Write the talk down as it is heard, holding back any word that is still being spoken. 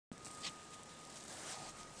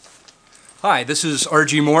Hi, this is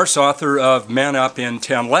R.G. Morse, author of Man Up in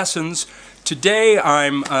 10 Lessons. Today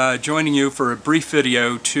I'm joining you for a brief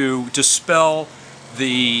video to dispel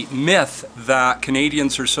the myth that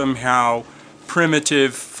Canadians are somehow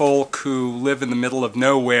primitive folk who live in the middle of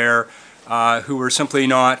nowhere, who are simply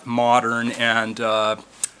not modern and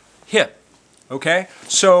hip. Okay?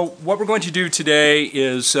 So what we're going to do today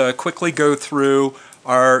is quickly go through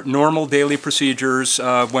our normal daily procedures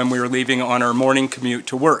when we are leaving on our morning commute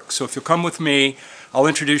to work. So if you'll come with me, I'll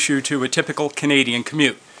introduce you to a typical Canadian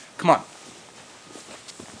commute. Come on.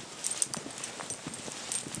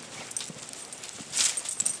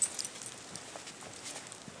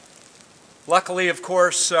 Luckily, of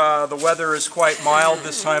course, the weather is quite mild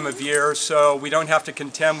this time of year, so we don't have to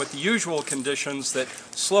contend with the usual conditions that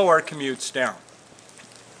slow our commutes down.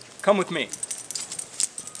 Come with me.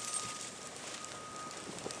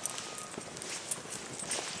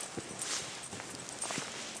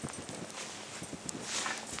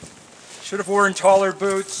 Should have worn taller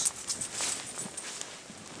boots.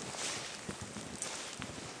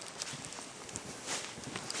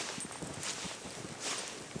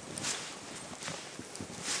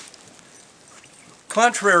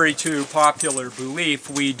 Contrary to popular belief,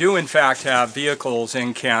 we do in fact have vehicles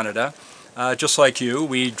in Canada. Just like you,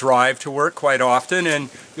 we drive to work quite often, and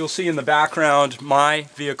you'll see in the background my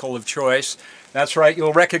vehicle of choice. That's right,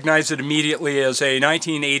 you'll recognize it immediately as a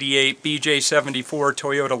 1988 BJ74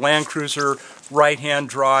 Toyota Land Cruiser, right-hand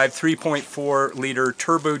drive, 3.4 liter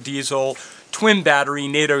turbo diesel, twin battery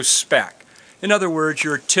NATO spec. In other words,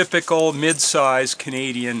 your typical mid-size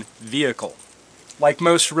Canadian vehicle. Like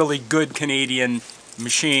most really good Canadian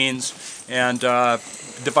machines and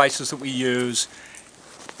devices that we use,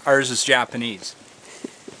 ours is Japanese.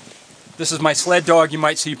 This is my sled dog you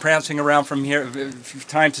might see prancing around from here from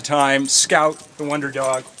time to time. Scout, the wonder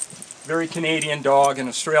dog. Very Canadian dog, an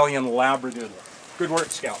Australian Labradoodle. Good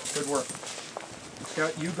work, Scout. Good work.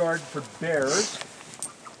 Scout, you guard for bears.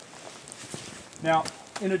 Now,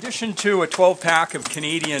 in addition to a 12-pack of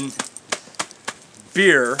Canadian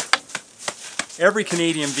beer, every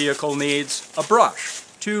Canadian vehicle needs a brush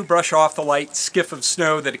to brush off the light skiff of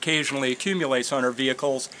snow that occasionally accumulates on our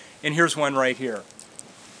vehicles, and here's one right here.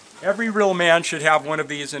 Every real man should have one of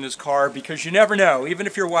these in his car because you never know, even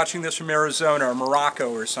if you're watching this from Arizona or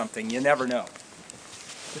Morocco or something, you never know.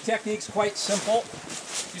 The technique's quite simple.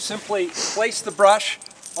 You simply place the brush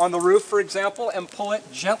on the roof, for example, and pull it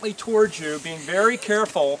gently towards you, being very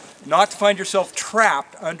careful not to find yourself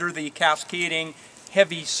trapped under the cascading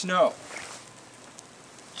heavy snow.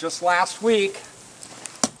 Just last week,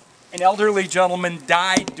 an elderly gentleman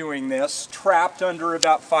died doing this, trapped under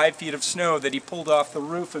about 5 feet of snow that he pulled off the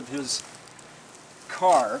roof of his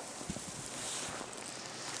car.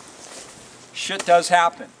 Shit does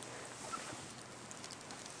happen.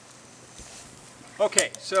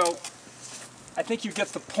 Okay, so I think you get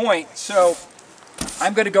the point. So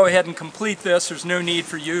I'm going to go ahead and complete this. There's no need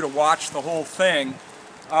for you to watch the whole thing.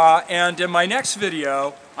 And in my next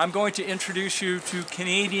video, I'm going to introduce you to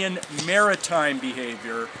Canadian maritime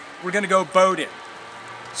behavior. We're going to go boating.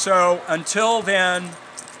 So until then,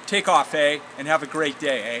 take off, and have a great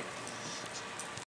day,